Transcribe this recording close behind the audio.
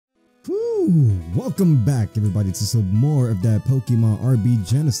Welcome back everybody to some more of that Pokemon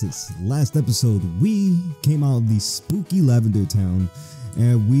RBGenesis. Last episode we came out of the spooky Lavender Town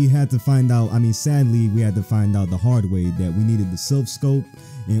and we had to find out, sadly we had to find out the hard way that we needed the Silph Scope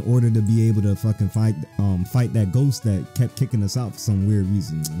in order to be able to fucking fight that ghost that kept kicking us out for some weird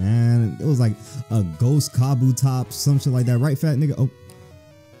reason. Man, it was like a ghost Kabutops, some shit like that, right, fat nigga? Oh,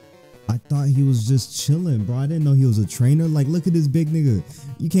 I thought he was just chilling, bro. I didn't know he was a trainer. Like, look at this big nigga.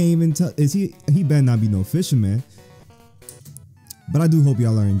 You can't even tell. Is he better not be no fisherman. But I do hope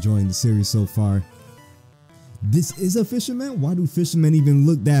y'all are enjoying the series so far. This is a fisherman? Why do fishermen even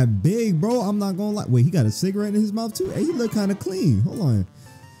look that big, bro? I'm not gonna lie. Wait, he got a cigarette in his mouth too? Hey, he look kind of clean. Hold on.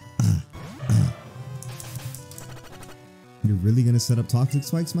 You're really gonna set up toxic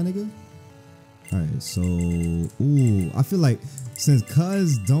spikes, my nigga? Alright, so I feel like since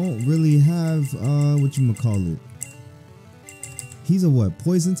Cuz don't really have whatchamacallit, he's a what,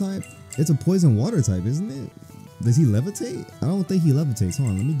 poison type? It's a poison water type, isn't it? Does he levitate? I don't think he levitates.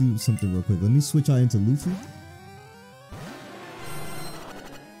 Hold on, let me do something real quick. Let me switch out into Luffy.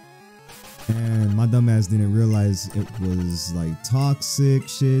 And my dumbass didn't realize it was like toxic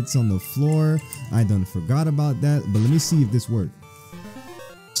shits on the floor. I done forgot about that, but let me see if this worked.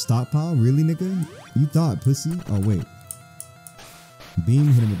 Stockpile? Really, nigga? You thought, pussy? Oh, wait. Beam,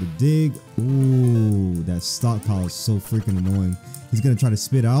 hit him with the dig. Ooh, that stockpile is so freaking annoying. He's gonna try to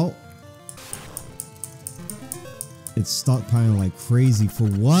spit out. It's stockpiling like crazy. For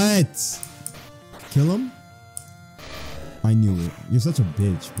what? Kill him? I knew it. You're such a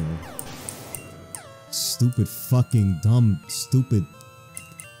bitch, bro. Stupid fucking dumb, stupid,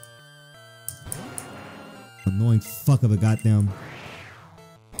 annoying fuck of a goddamn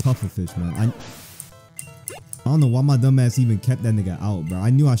pufferfish, man. I don't know why my dumbass even kept that nigga out, bro.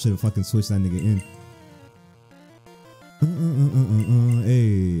 I knew I should have fucking switched that nigga in.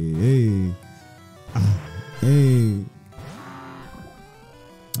 Hey. Hey.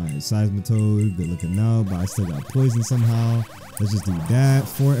 Alright, Seismitoad, good looking now, but I still got poison somehow. Let's just do that.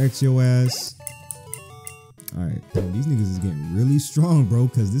 4x your ass. Alright, these niggas is getting really strong, bro,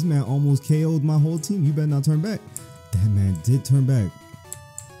 because this man almost KO'd my whole team. You better not turn back. That man did turn back.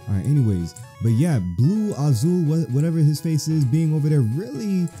 Alright, anyways, but yeah, Blue, Azul, whatever his face is, being over there,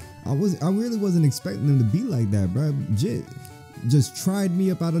 really, I really wasn't expecting them to be like that, bro. Just tried me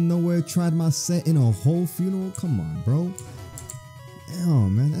up out of nowhere, tried my set in a whole funeral. Come on, bro.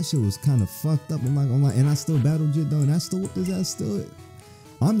 Damn, man, that shit was kind of fucked up. I'm not gonna lie, and I still battled Jit though, and I still whooped his ass still.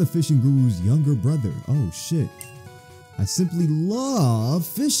 I'm the fishing guru's younger brother. Oh shit. I simply love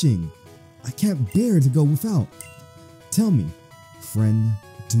fishing. I can't bear to go without. Tell me, friend,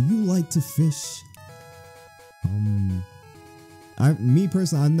 do you like to fish? Me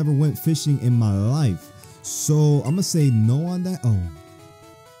personally, I never went fishing in my life. So I'm gonna say no on that. Oh,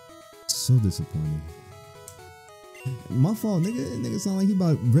 so disappointing. My fault, nigga sound like he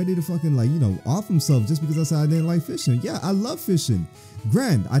about ready to fucking off himself just because I said I didn't like fishing. Yeah, I love fishing.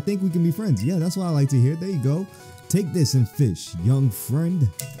 Grand, I think we can be friends. Yeah, that's what I like to hear. There you go. Take this and fish, young friend.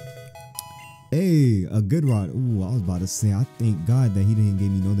 Hey, a good rod. Ooh, I was about to say, I thank God that he didn't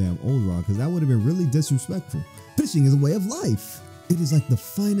give me no damn old rod, because that would have been really disrespectful. Fishing is a way of life. It is like the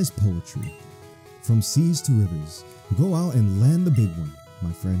finest poetry. From seas to rivers, go out and land the big one,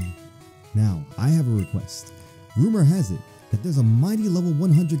 my friend. Now, I have a request. Rumor has it that there's a mighty level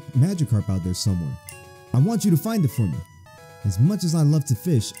 100 Magikarp out there somewhere. I want you to find it for me. As much as I love to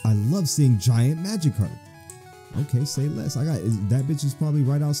fish, I love seeing giant Magikarp. Okay, say less. That bitch is probably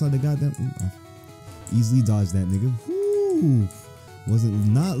right outside the goddamn. I easily dodged that nigga. Whoo! Wasn't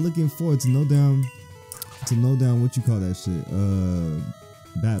not looking forward to no damn what you call that shit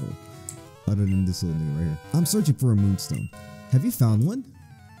battle. Other than this little nigga right here. I'm searching for a Moonstone. Have you found one?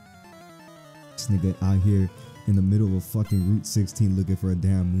 This nigga out here in the middle of fucking Route 16 looking for a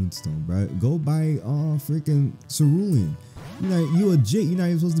damn Moonstone, bro. Go buy freaking Cerulean. You a jit. You're not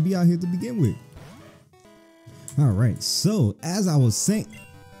even supposed to be out here to begin with. Alright, so as I was saying,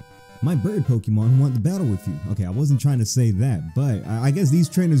 my bird Pokemon want to battle with you. Okay, I wasn't trying to say that, but I guess these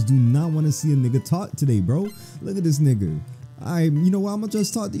trainers do not want to see a nigga talk today, bro. Look at this nigga. You know what, I'm gonna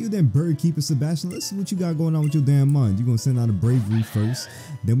just talk to you then, Bird Keeper Sebastian. Let's see what you got going on with your damn mind. You're gonna send out a Bravery first,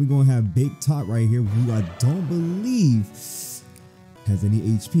 then we're gonna have Big Tot right here, who I don't believe has any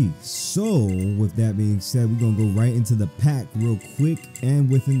HP. So with that being said, we're gonna go right into the pack real quick,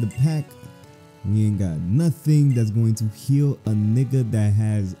 and within the pack we ain't got nothing that's going to heal a nigga that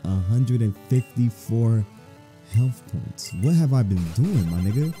has 154 health points. What have I been doing, my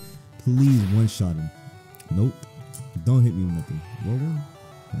nigga? Please one shot him. Nope. Don't hit me with nothing.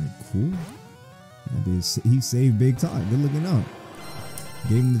 Alright, cool. He saved Big Todd. Good looking out.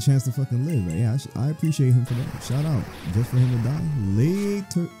 Gave him the chance to fucking live. Like, yeah, I appreciate him for that. Shout out. Just for him to die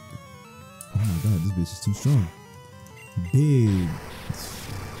later. Oh my god, this bitch is too strong. Big.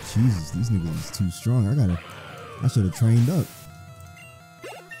 Jesus, these niggas is too strong. I should have trained up.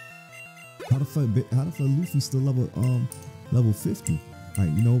 How the fuck Luffy still level 50?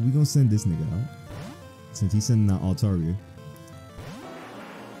 Alright, you know what? We gonna send this nigga out. Since he's sending out Altaria.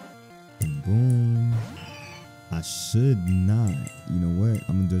 Boom, boom. I should not. You know what?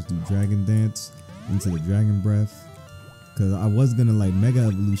 I'm gonna just do Dragon Dance into the Dragon Breath. Cause I was gonna like Mega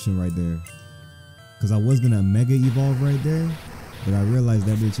Evolution right there. Cause I was gonna Mega Evolve right there. But I realized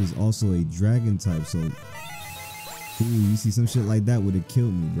that bitch is also a Dragon type. So, ooh, you see some shit like that would have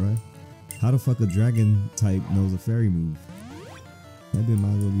killed me, bruh. How the fuck a Dragon type knows a Fairy move? That bitch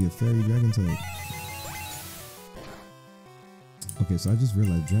might as well be a Fairy Dragon type. Okay, so I just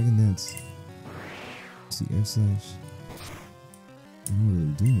realized Dragon Dance. See, Air Slash. I don't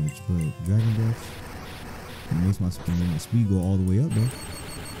really do much, but Dragon Breath. It makes my speed go all the way up, though.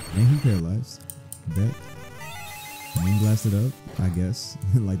 And he paralyzed. Bet. Moon blasted up, I guess.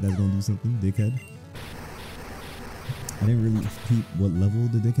 Like that's gonna do something, dickhead. I didn't really peep what level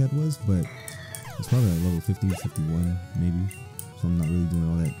the dickhead was, but it's probably like level 50, 51, maybe. So I'm not really doing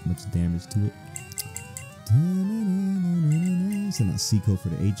all that much damage to it. Send out Seiko for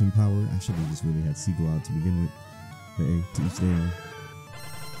the Agent power. I should have just really had Seiko out to begin with. But hey, to each their own.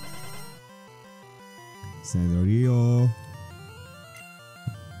 Sandorio.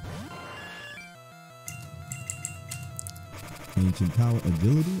 Ancient power,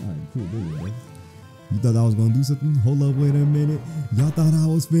 agility. Alright, cool, there we go. You thought I was gonna do something? Hold up, wait a minute. Y'all thought I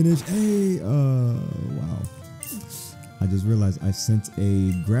was finished. Hey, wow. I just realized I sent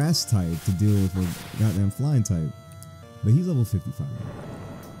a grass type to deal with a goddamn flying type. But he's level 55.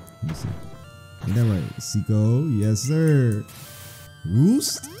 Let me see. Ain't that right? Seiko, yes sir.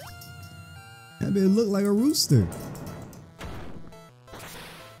 Roost? That bitch look like a rooster.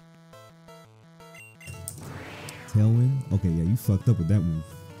 Tailwind? Okay, yeah, you fucked up with that move.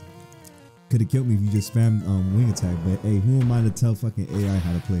 Could have killed me if you just spammed wing attack, but hey, who am I to tell fucking AI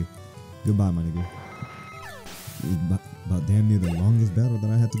how to play? Goodbye, my nigga. It was about damn near the longest battle that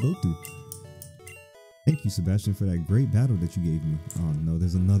I had to go through. Thank you, Sebastian, for that great battle that you gave me. Oh no,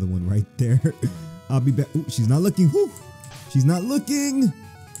 there's another one right there. I'll be back. Ooh, she's not looking. Whew. She's not looking.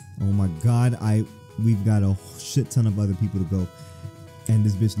 Oh my god, we've got a shit ton of other people to go. And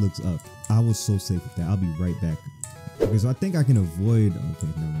this bitch looks up. I was so safe with that. I'll be right back. Okay, so I think I can avoid. Okay,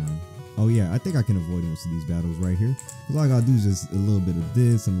 never mind. Oh yeah, I think I can avoid most of these battles right here. Cause all I gotta do is just a little bit of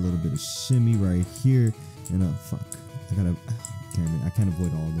this and a little bit of shimmy right here. And fuck. I gotta, damn it, I can't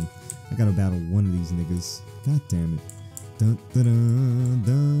avoid all of them. I gotta battle one of these niggas. God damn it. Dun, dun, dun,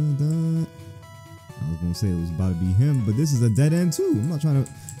 dun, dun. I was gonna say it was about to be him, but this is a dead end too. I'm not trying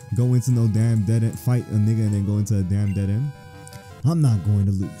to go into no damn dead end, fight a nigga and then go into a damn dead end. I'm not going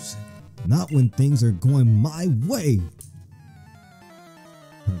to lose. Not when things are going my way.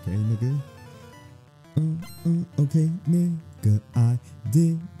 Okay, nigga. Okay, nigga. I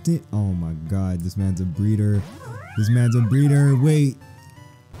did it. Oh my god, this man's a breeder. This man's a breeder. Wait.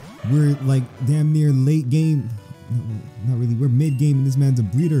 We're like damn near late game. No, not really. We're mid game and this man's a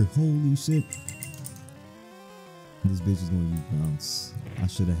breeder. Holy shit. This bitch is gonna use bounce. I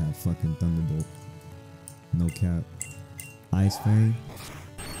should have had fucking Thunderbolt. No cap. Ice Fang.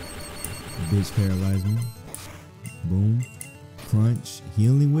 Bitch paralyzed me. Boom. Crunch.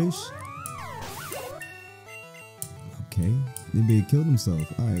 Healing Wish. Okay. This bitch killed himself.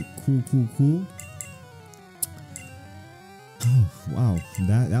 Alright. Cool, cool, cool. Oh, wow.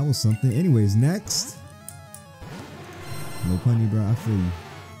 That was something. Anyways, next. No punny, bro. I feel you.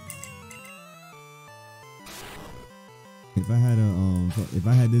 If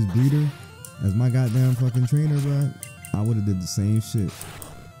I had this breeder as my goddamn fucking trainer, bro, I would have did the same shit.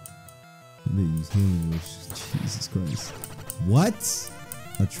 They use Healing Wish. Jesus Christ. What?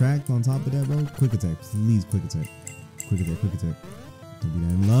 Attract on top of that, bro? Quick attack. Please, quick attack. Quick attack, quick attack. Don't be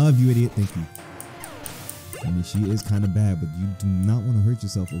that in love, you idiot. Thank you. I mean, she is kind of bad, but you do not want to hurt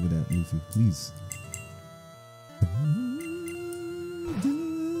yourself over that, Luffy. Please.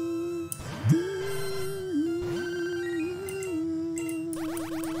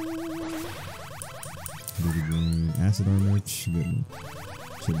 Acid armor, good.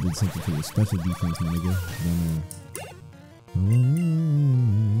 Should have did something for your special defense, my nigga.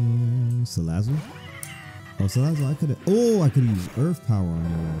 Salazzle? Oh, Salazzle, I could've. Oh, I could've used Earth Power on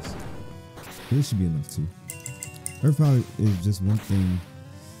your ass. This should be enough too. Earth Power is just one thing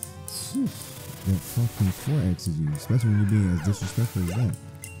that fucking 4X's you, especially when you're being as disrespectful as that.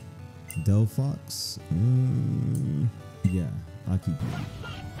 Delphox. Yeah, I'll keep you.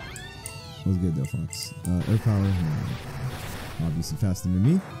 What's good though, Fox? Earth power, no. Obviously faster than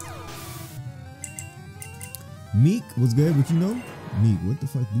me. Meek, what's good? What you know? Meek, what the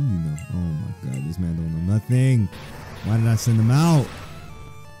fuck do you know? Oh my god, this man don't know nothing. Why did I send him out?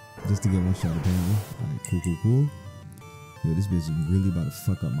 Just to get one shot apparently. Alright, cool. Yo, this bitch is really about to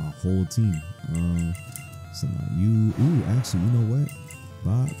fuck up my whole team. So not you. Ooh, actually, you know what?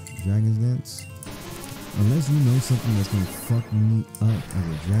 Bob, Dragon's Dance. Unless you know something that's gonna fuck me up as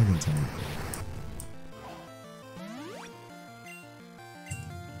a dragon type.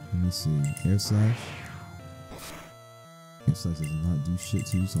 Let me see. Air Slash. Air Slash does not do shit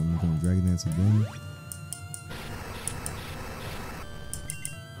to you, so I'm gonna Dragon Dance again.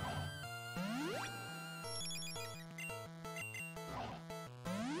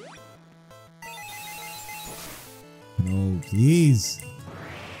 No, please.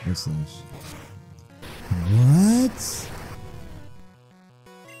 Air Slash. What?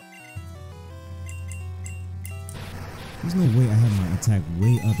 There's no way I had my attack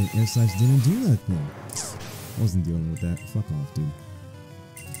way up and Air Slash didn't do nothing. I wasn't dealing with that. Fuck off, dude.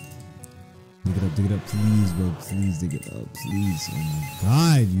 Dig it up, please, bro. Please dig it up, please. Oh my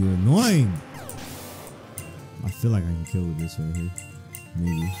god, you're annoying. I feel like I can kill with this right here.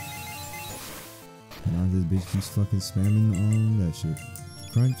 Maybe. Now this bitch keeps fucking spamming on that shit.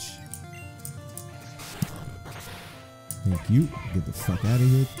 Crunch. Thank you. Get the fuck out of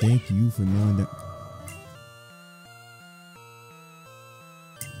here. Thank you for knowing that.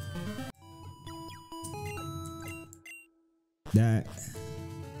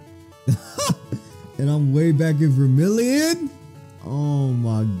 And I'm way back in Vermilion. Oh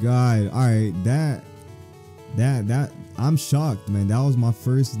my god. All right, that I'm shocked, man. That was my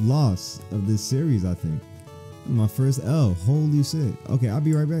first loss of this series, I think. My first L. Holy shit. Okay, I'll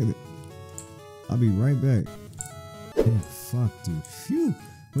be right back. I'll be right back. Oh fuck, dude. Phew.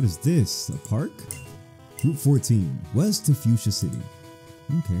 What is this? A park? Route 14, west to Fuchsia City.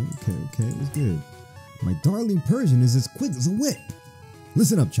 Okay. It's good. My darling Persian is as quick as a whip.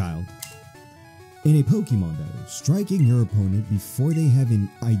 Listen up, child. In a Pokemon battle, striking your opponent before they have an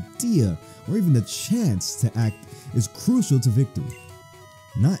idea or even the chance to act is crucial to victory.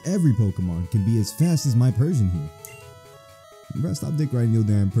 Not every Pokemon can be as fast as my Persian here. Bro, stop dick riding your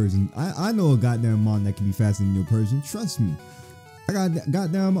damn Persian. I know a goddamn mon that can be faster than your Persian. Trust me. I got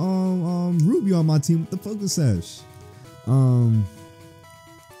goddamn Ruby on my team with the Focus Sash.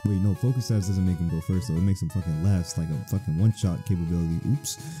 Wait, no, Focus Sash doesn't make him go first though. It makes him fucking last, like a fucking one-shot capability.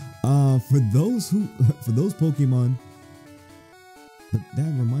 Oops. For those Pokemon, but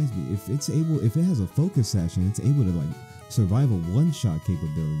that reminds me, if it has a Focus Sash and it's able to like survive a one-shot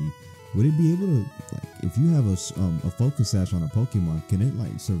capability, would it be able to, like, if you have a Focus Sash on a Pokemon, can it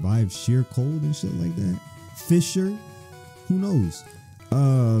like survive sheer cold and shit like that? Fissure? Who knows?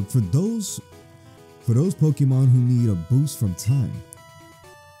 For those Pokemon who need a boost from time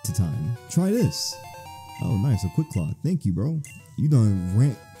to time, try this. Oh, nice, a Quick Claw. Thank you, bro. You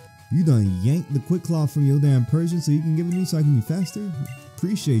done yanked the Quick Claw from your damn Persian so you can give it to me so I can be faster?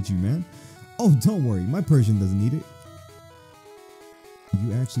 Appreciate you, man. Oh, don't worry, my Persian doesn't need it.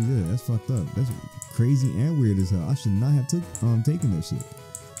 You actually did. That's fucked up. That's crazy and weird as hell. I should not have taken that shit.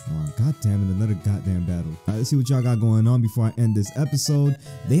 Oh, god damn it, another goddamn battle. Alright, let's see what y'all got going on before I end this episode.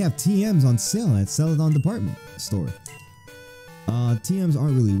 They have TMs on sale at Celadon Department Store. TMs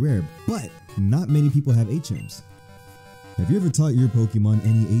aren't really rare, but not many people have HMs. Have you ever taught your Pokemon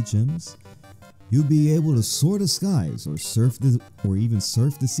any HMs? You'll be able to soar the skies or even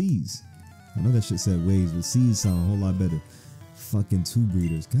surf the seas. I know that shit said waves, but seas sound a whole lot better. Fucking two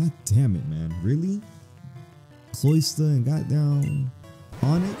breeders. God damn it, man. Really? Cloyster and goddamn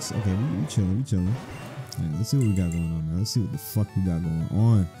Onyx? Okay, we chilling. Right, let's see what we got going on, man. Let's see what the fuck we got going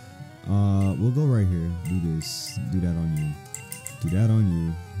on. We'll go right here. Do this. Do that on you. Do that on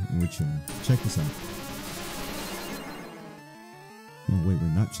you. And we're chilling. Check this out. Oh, wait,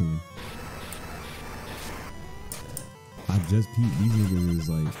 we're not chilling. I just peeped. These niggas is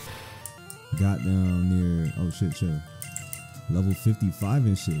like got down near. Oh shit, chill. Level 55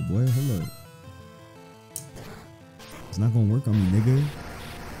 and shit, boy. Hold up. It's not gonna work on me, nigga.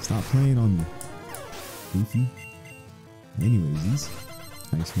 Stop playing on me, goofy. Anyways, these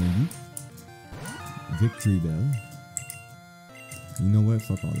Ice Wing. Victory Bell. You know what?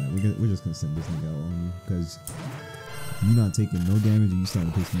 Fuck all that. We're just gonna send this nigga out on you because you're not taking no damage and you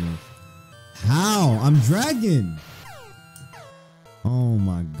starting to piss me off. How? I'm dragging. Oh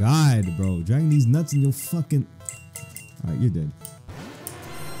my god, bro. Dragging these nuts in your fucking. Alright, you're dead.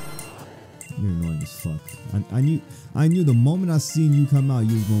 You're annoying as fuck. I knew the moment I seen you come out,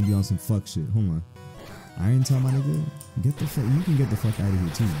 you was gonna be on some fuck shit. Hold on. Iron Tail, my nigga. Get the fuck. You can get the fuck out of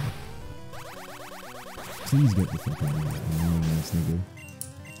here too. Please get the fuck out of here, annoying ass nigga.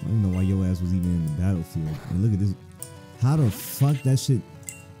 I don't even know why your ass was even in the battlefield. And look at this. How the fuck that shit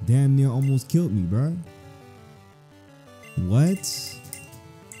damn near almost killed me, bro? What?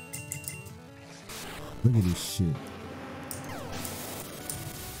 Look at this shit.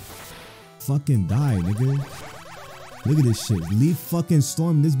 Fucking die, nigga. Look at this shit. Leaf fucking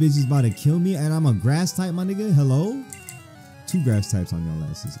storm. This bitch is about to kill me and I'm a grass type, my nigga. Hello? 2 grass types on your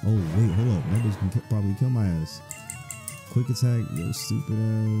asses. Oh, wait, hold up. That bitch can probably kill my ass. Quick attack. Yo, stupid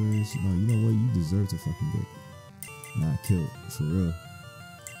ass. No, you know what? You deserve to fucking get killed. For real.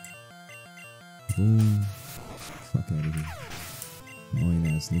 Boom. Fuck out of here. Annoying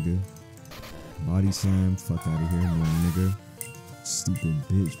ass nigga. Body slam. Fuck out of here. Annoying nigga. Stupid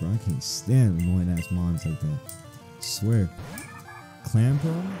bitch, bro. I can't stand annoying ass mons like that. Swear.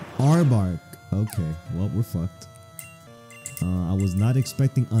 Clamper? Arbark. Okay, well, we're fucked. I was not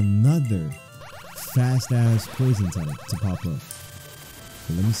expecting another fast ass poison type to pop up.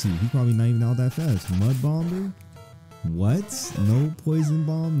 But let me see. He's probably not even out that fast. Mud Bomber? What? No poison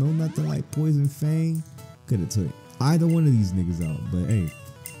bomb? No nothing like poison fang? Could have took either one of these niggas out. But hey,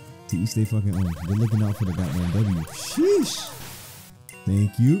 to each they fucking own. They're looking out for the goddamn W. Sheesh.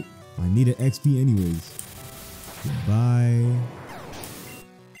 Thank you. I needed XP anyways. Goodbye.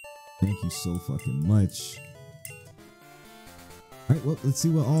 Thank you so fucking much. Alright, well, let's see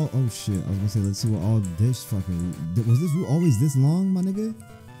what all... Oh shit, I was gonna say, let's see what all this fucking... Was this route always this long, my nigga?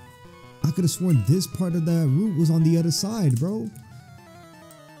 I could have sworn this part of that route was on the other side, bro.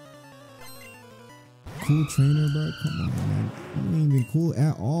 Cool trainer, bro. Come on, man. You ain't even cool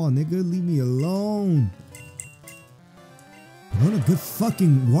at all, nigga. Leave me alone. Learn a good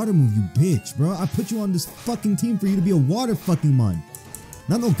fucking water move, you bitch, bro. I put you on this fucking team for you to be a water fucking mon.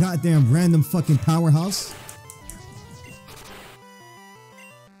 Not no goddamn random fucking powerhouse.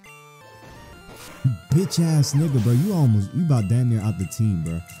 You bitch ass nigga, bro. You about damn near out the team,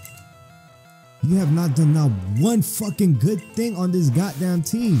 bro. You have not done now one fucking good thing on this goddamn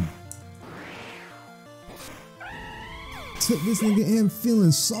team. Took this nigga in,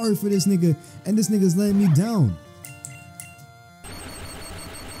 feeling sorry for this nigga, and this nigga's letting me down.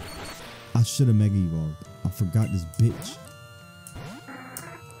 I should have mega evolved. I forgot this bitch.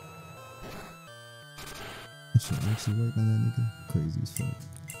 That shit actually worked on that nigga. Crazy as fuck.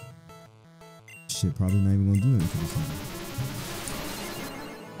 Shit, probably not even gonna do anything for this nigga.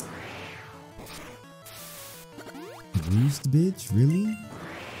 Roost bitch? Really?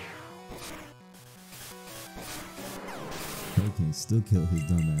 Okay, still kill his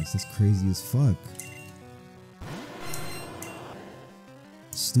dumb ass. That's crazy as fuck.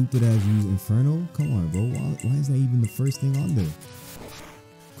 Stupid ass use Inferno? Come on, bro. Why is that even the first thing on there?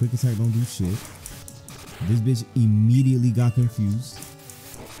 Quick attack don't do shit. This bitch immediately got confused.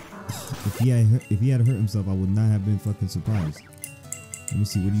 If he had hurt himself, I would not have been fucking surprised. Let me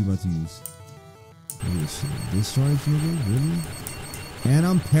see. What are you about to use? Look at this shit. Discharge, nigga? Really? And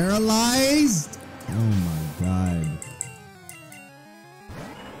I'm paralyzed? Oh my god.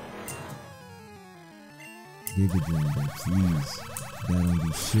 Giga Drain, bro, please. That don't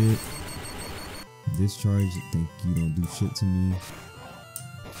do shit. Discharge, thank you, don't do shit to me.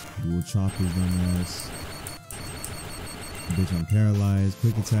 Dual choppers, dumbass. Bitch, I'm paralyzed.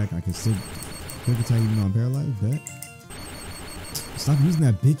 Quick attack, I can still quick attack even though I'm paralyzed. Bet. Stop using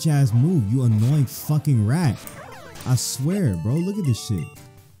that bitch ass move, you annoying fucking rat. I swear, bro. Look at this shit.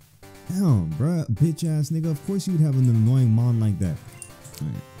 Damn, bro. Bitch ass nigga. Of course you would have an annoying mon like that.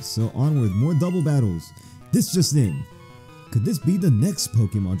 Alright, so onward. More double battles. This just in. Could this be the next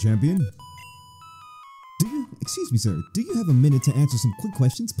Pokemon champion? Excuse me, sir. Do you have a minute to answer some quick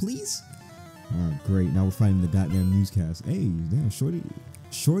questions, please? Alright, great. Now we're fighting the goddamn newscast. Hey, damn, shorty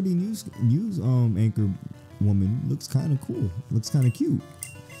news anchor woman looks kind of cool. Looks kind of cute.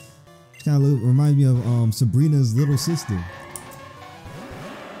 She kind of reminds me of Sabrina's little sister.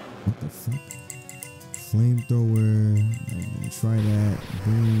 What the fuck? Flamethrower. I'm gonna try that.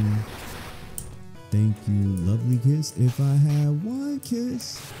 Boom. Thank you. Lovely kiss. If I had one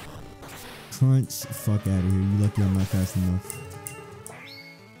kiss. Crunch. Fuck out of here. You lucky I'm not fast enough.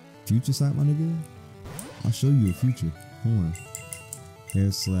 Future sight, my nigga? I'll show you a future. Hold on.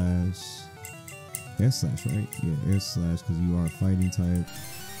 Air slash. Air slash, right? Yeah, air slash, because you are a fighting type.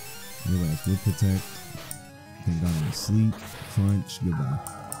 Your ass will protect. Then got on sleep. Crunch. Goodbye.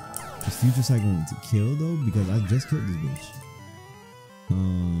 Is future sight going to kill though? Because I just killed this bitch.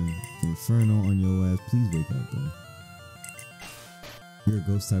 Inferno on your ass. Please wake up, bro. You're a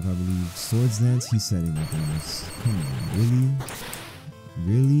ghost type, I believe. Swords Dance, he's setting up on us. Come on, really?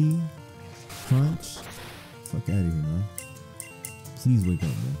 Really? Crunch? fuck out of here, man. Please wake up,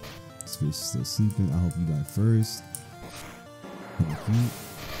 man. This fish is still sleeping. I hope you die first. Repeat.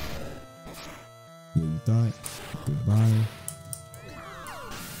 Yeah, you thought. Goodbye.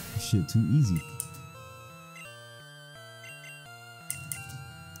 Shit, too easy.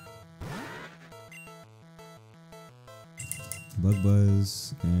 Bug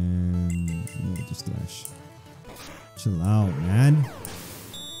Buzz and no, just Thrash. Chill out, man.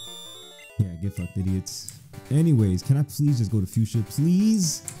 Yeah, get fucked, idiots. Anyways, can I please just go to Fuchsia?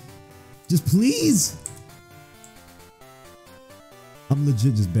 Please? Just please? I'm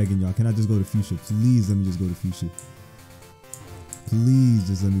legit just begging y'all. Can I just go to Fuchsia? Please let me just go to Fuchsia. Please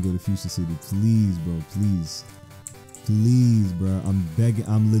just let me go to Fuchsia City. Please, bro. Please. Please, bro. I'm begging.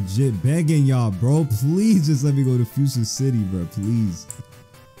 I'm legit begging y'all, bro. Please just let me go to Fuchsia City, bro. Please.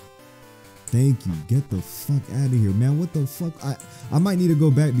 Thank you. Get the fuck out of here, man. What the fuck? I might need to go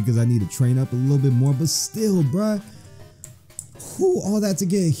back because I need to train up a little bit more, but still, bro. Who all that to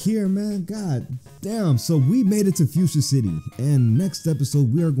get here, man? God damn. So we made it to Fuchsia City, and next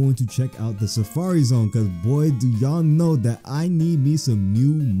episode we are going to check out the Safari Zone, because boy, do y'all know that I need me some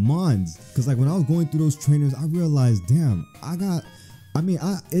new mons. Because like when I was going through those trainers, I realized, damn,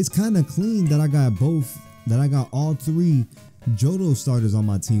 it's kind of clean that I got all 3 Johto starters on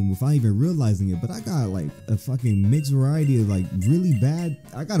my team without even realizing it, but I got like a fucking mixed variety of like really bad.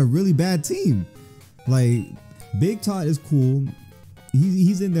 I got a really bad team. Like Big Tot is cool.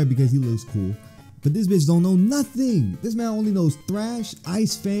 He's in there because he looks cool, but this bitch don't know nothing. This man only knows Thrash,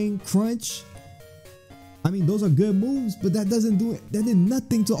 Ice Fang, Crunch. I mean, those are good moves, but that doesn't do it. That did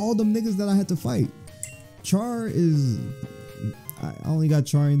nothing to all them niggas that I had to fight. Char is. I only got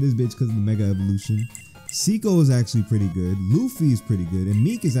Char in this bitch because of the Mega Evolution. Seiko is actually pretty good. Luffy is pretty good. And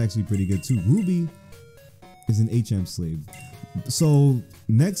Meek is actually pretty good too. Ruby is an HM slave. So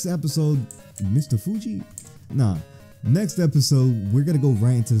next episode, Mr. Fuji? Nah. Next episode, we're gonna go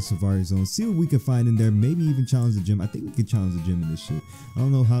right into the Safari Zone, see what we can find in there, maybe even challenge the gym. I think we could challenge the gym in this shit. I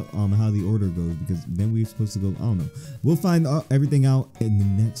don't know how the order goes, because then we're supposed to go, I don't know. We'll find everything out in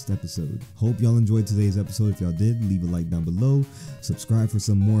the next episode. Hope y'all enjoyed today's episode. If y'all did, leave a like down below. Subscribe for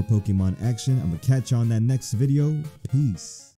some more Pokemon action. I'm gonna catch you on that next video. Peace.